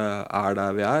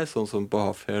der vi sånn som på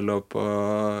Hafjell og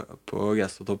på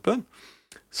Gaustatoppen,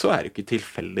 så det ikke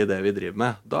tilfeldig det vi driver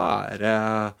med. Da det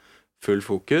full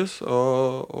fokus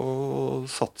og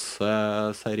satse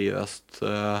seriøst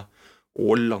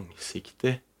og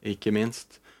langsiktig, ikke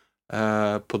minst,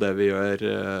 på det vi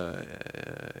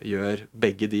gjør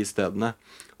begge de stedene.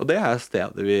 Og det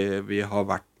stedet vi har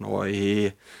vært nå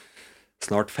i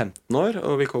snart 15 år,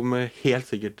 og vi kommer helt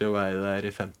sikkert til å være der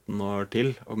i 15 år til,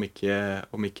 om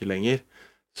ikke lenger.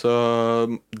 Så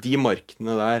de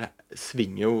markene der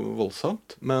svinger jo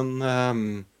voldsomt, men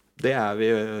det vi,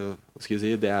 hva skal jeg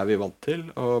si, det vi vant til,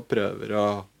 og prøver å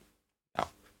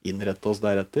innrette oss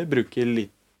deretter, bruke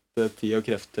litt tid og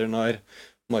krefter når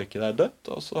markedet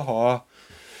dødt, og så ha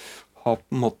på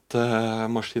en måte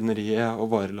maskineriet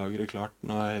og varelageret klart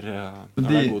når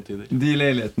det gode tider. De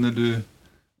leilighetene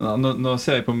nå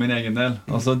ser jeg på min egen del,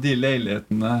 altså de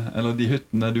leilighetene, eller de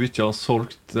hyttene du ikke har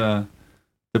solgt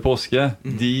til påske,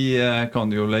 de kan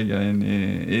du jo legge inn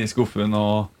i skuffen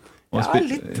og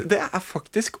det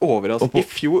faktisk overraskende.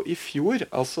 I fjor,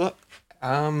 altså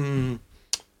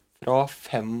fra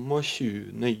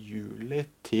 25. juli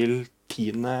til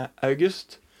 10.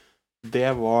 august,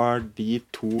 det var de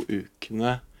 2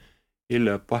 ukene i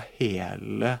løpet av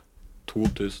hele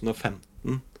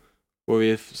 2015 hvor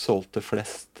vi solgte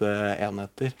flest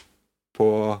enheter på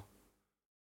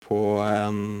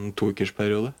en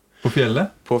 2-ukersperiode. På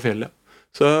fjellet? På fjellet.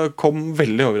 Så kom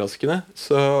veldig overraskende.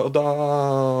 Så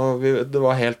det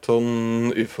var helt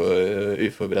sånn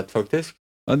uforberedt, faktisk.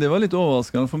 Ja, det var litt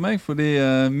overraskende for meg, fordi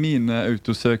mine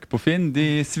autosøk på Finn,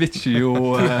 de switcher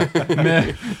jo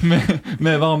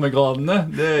med varmegradene.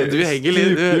 Du henger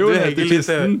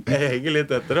litt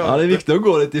etter. Ja, det viktig å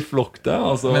gå litt i flokk der,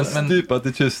 altså. Stupe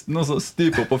til kysten, og så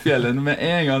stupe på fjellet med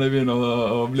en gang det begynner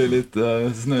å bli litt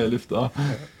snø i lufta.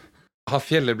 Har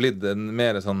fjellet blitt en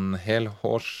mer sånn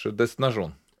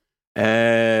helårsdestinasjon?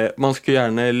 Man skulle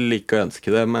gjerne like å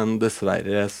ønske det, men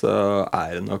dessverre så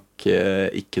det nok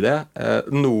ikke det.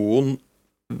 Noen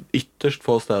ytterst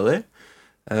få steder,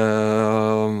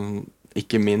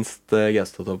 ikke minst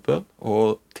Gaustatoppen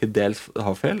og til dels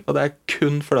Hafjell, og det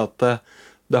kun fordi at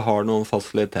det har noen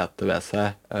fasiliteter ved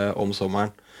seg om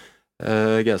sommeren.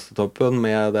 Gaustatoppen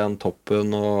med den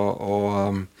toppen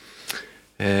og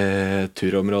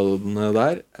turområdene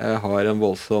der har en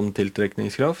voldsom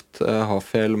tiltrekningskraft.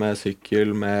 Hafjell med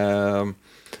sykkel, med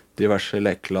diverse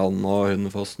lekeland og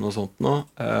Hundefossen og sånt nå,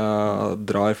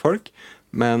 drar folk.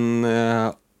 Men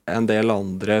en del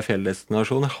andre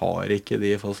fjelldestinasjoner har ikke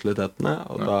de fasilitetene,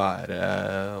 og da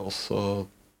også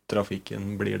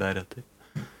trafikken blir deretter.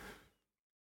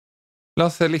 La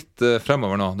oss se litt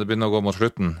fremover nå. Det begynner å gå mot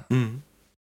slutten.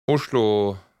 Oslo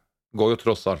går jo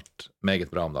tross alt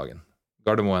meget bra om dagen.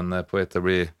 Gardermoen er på vei til å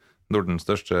bli Nordens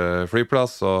største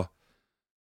flyplass, og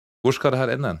hvor skal det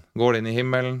her ende? Går det inn i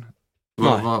himmelen?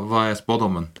 Hva er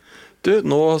spådommen? Du,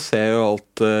 nå ser jo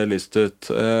alt lyst ut.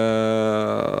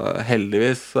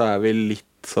 Heldigvis så er vi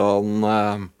litt sånn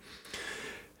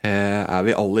er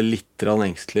vi alle litt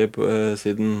engstelige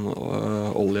siden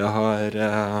olja har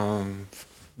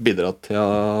bidratt til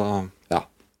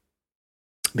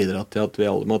at vi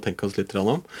alle må tenke oss litt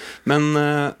om. Men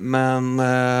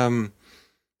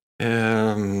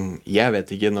jeg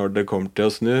vet ikke når det kommer til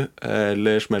å snu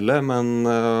eller smelle, men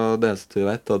det eneste vi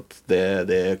vet at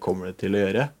det kommer det til å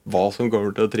gjøre. Hva som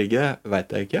kommer til å trigge, vet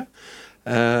jeg ikke.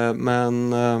 Men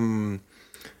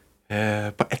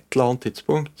på et eller annet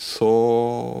tidspunkt så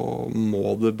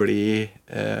må det bli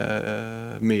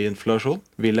mye inflasjon,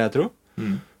 vil jeg tro.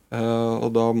 Og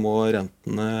da må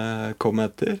rentene komme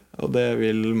etter, og det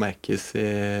vil merkes i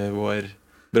vår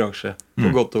bransje,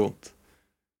 på godt og vondt.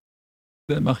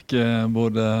 Det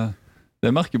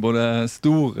merker både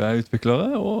store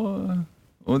utviklere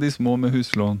og de små med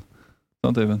huslån.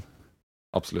 Sant, Øyvind?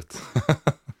 Absolutt.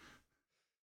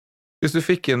 Hvis du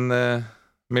fikk en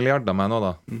milliard av meg nå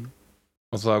da,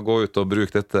 og så gå ut og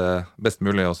bruke dette best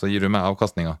mulig, og så gir du meg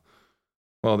avkastninga,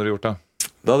 hva hadde du gjort da?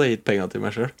 Da hadde jeg gitt penger til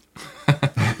meg selv.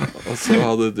 Og så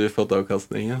hadde du fått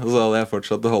avkastningen, og så hadde jeg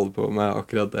fortsatt å holde på med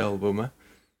akkurat det jeg holder på med.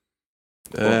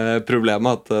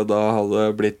 Problemet er at da hadde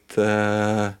det blitt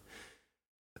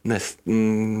nesten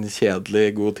kjedelig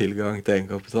god tilgang til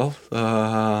egenkapital. Så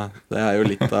det er jo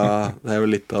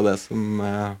litt av det som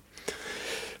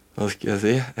hva skal jeg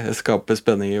si, skaper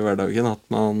spenning i hverdagen, at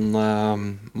man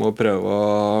må prøve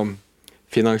å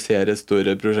finansiere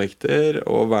store prosjekter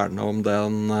og verne om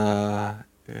den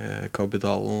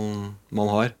kapitalen man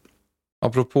har.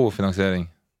 Apropos finansiering,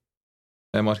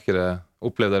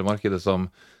 opplever dere markedet som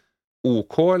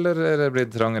OK, eller er det blitt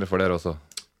trangere for dere også?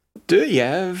 Du,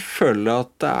 jeg føler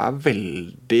at det er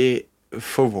veldig,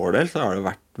 for vår del så har det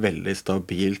vært veldig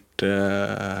stabilt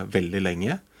veldig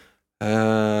lenge.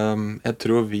 Jeg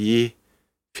tror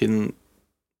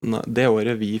det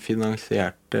året vi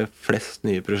finansierte flest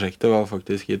nye prosjekter var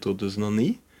faktisk i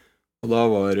 2009, og da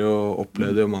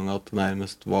opplevde jo mange at det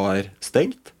nærmest var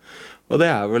stengt. Og det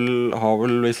har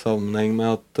vel i sammenheng med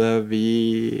at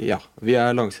vi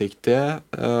er langsiktige,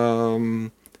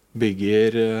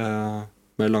 bygger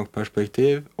med langt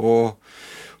perspektiv, og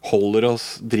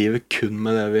driver kun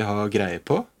med det vi har greie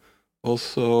på. Og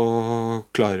så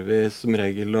klarer vi som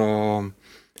regel å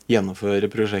gjennomføre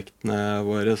prosjektene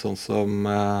våre sånn som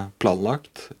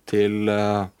planlagt til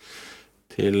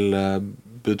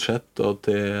budsjett og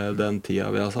til den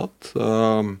tida vi har satt. Så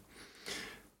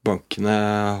bankene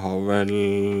har vel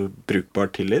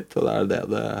brukbar tillit, og det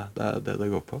er det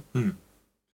går på.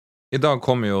 I dag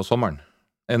kommer jo sommeren,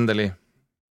 endelig.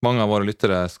 Mange av våre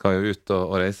lyttere skal jo ut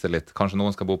og reise litt. Kanskje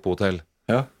noen skal bo på hotell.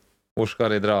 Ja. Hvor skal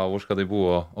de dra, hvor skal de bo,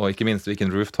 og ikke minst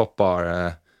hvilken rooftop-bar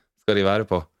skal de være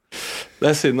på? Det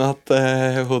er synd at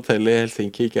hotellet i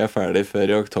Helsinki ikke er ferdig før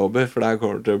i oktober, for der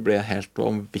kommer det til å bli helt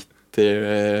vanvittig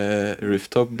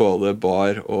rooftop, både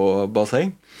bar og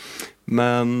basseng.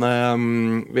 Men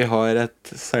vi har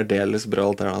et særdeles bra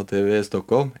alternativ i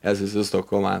Stockholm. Jeg synes jo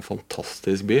Stockholm er en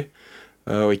fantastisk by,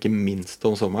 og ikke minst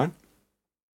om sommeren.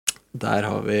 Der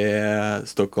har vi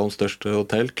Stockholms største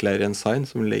hotell, Clarion Sign,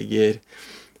 som ligger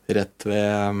rett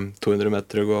ved 200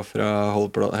 meter å gå fra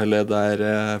der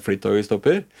flytoget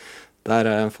stopper. Der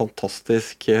er en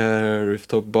fantastisk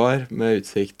rooftop-bar med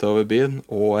utsikt over byen,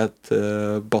 og et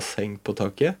basseng på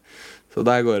taket. Så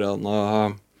der går det an å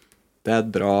det er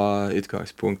et bra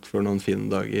utgangspunkt for noen fine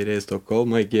dager i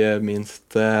Stockholm, og ikke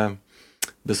minst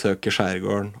besøke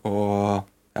skjærgården og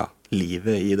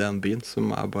livet i den byen, som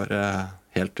er bare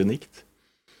helt unikt.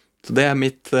 Så det er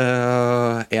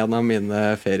en av mine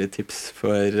ferietips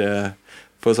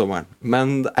for sommeren.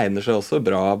 Men det egner seg også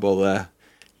bra både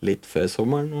litt før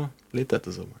sommeren og litt etter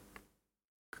sommeren.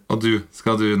 Og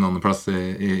skal du noen plass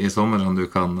i sommer som du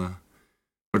kan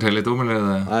fortelle litt om, eller er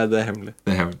det? Nei, det er hemmelig.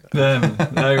 Det er hemmelig.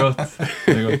 Det er godt.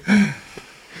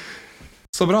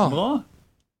 Så bra.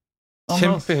 Anders.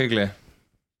 Kjempehyggelig.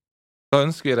 Da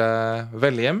ønsker vi deg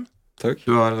vel hjem. Takk.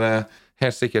 Du har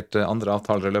helt sikkert andre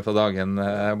avtaler i løpet av dagen,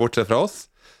 bortsett fra oss.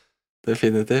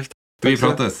 Definitivt. Vi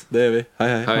prates. Det gjør vi.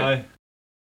 Hei.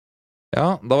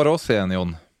 Ja, da var det oss igjen,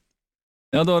 Jon.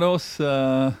 Ja, da var det oss.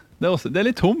 Det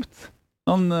er litt tomt.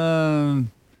 Han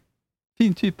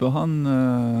fin type, han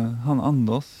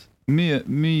Anders. Mye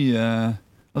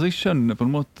altså jeg skjønner på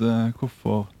en måte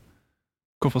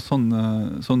hvorfor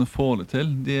sånne får det til.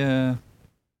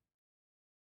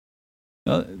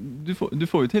 Ja, du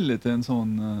får jo tillit til en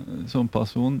sånn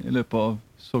person i løpet av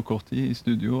så kort tid i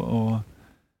studio, og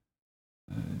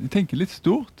de tenker litt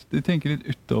stort, de tenker litt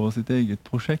utover sitt eget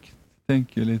prosjekt,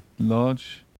 tenker litt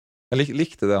large. Jeg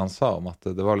likte det han sa om at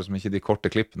det var liksom ikke de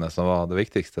korte klippene som var det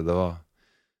viktigste, det var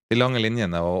de lange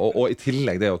linjene, og i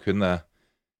tillegg det å kunne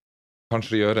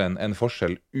kanskje gjøre en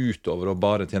forskjell utover å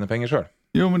bare tjene penger selv.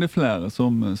 Jo, men det er flere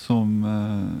som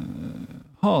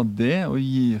har det og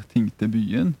gir ting til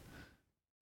byen.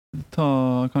 Ta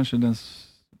kanskje den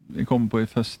jeg kommer på i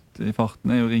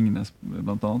farten er jo Ringnes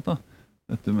blant annet da.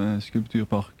 Dette med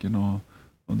skulpturparken og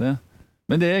det.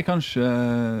 Men det er kanskje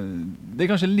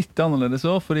litt annerledes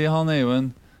også, fordi han er jo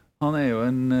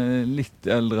en litt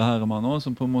eldre herremann også,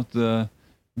 som på en måte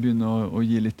begynner å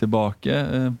gi litt tilbake.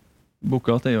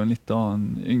 Bukkart er jo en litt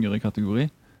annen yngre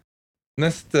kategori.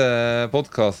 Neste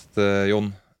podcast,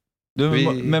 Jon. Vi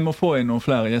må få inn noen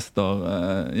flere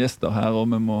gjester her, og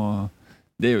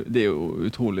det er jo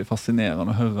utrolig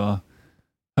fascinerende å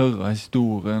høre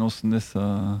historien,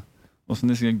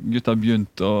 hvordan disse gutta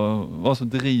begynte, og hva som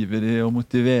driver de og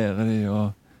motiverer de,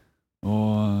 og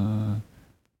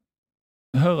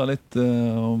høre litt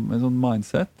om en sånn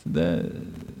mindset. Det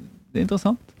er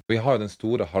interessant. Vi har jo den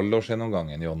store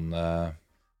halvårsgjennomgangen, Jon.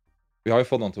 Vi har jo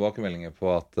fått noen tilbakemeldinger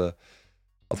på at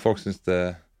folk synes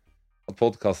at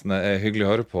podcastene er hyggelig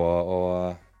å høre på,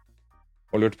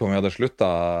 og lurte på om vi hadde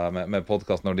sluttet med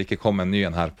podcast når det ikke kom en ny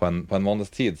en her på en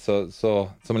måneds tid. Så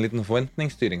som en liten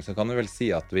forventningsstyring så kan vi vel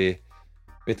si at vi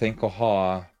tenker å ha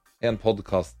en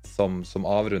podcast som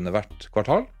avrunder hvert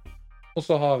kvartal, og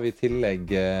så har vi i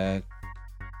tillegg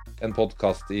en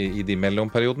podcast i de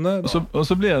mellomperiodene. Og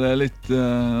så blir det litt,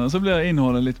 så blir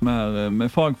innholdet litt mer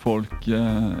med fagfolk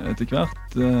etter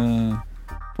hvert,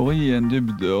 for å gi en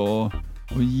dybde og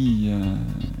gi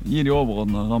de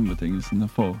overordnede rammebetingelsene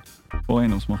for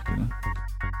eiendomsmarkedet.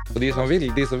 Så de som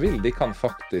vil, de kan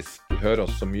faktisk høre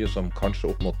oss så mye som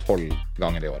kanskje opp mot 12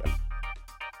 ganger i året.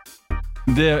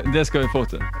 Det skal vi få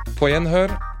til. På gjenhør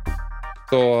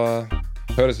så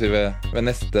høres vi ved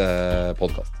neste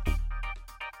podcast.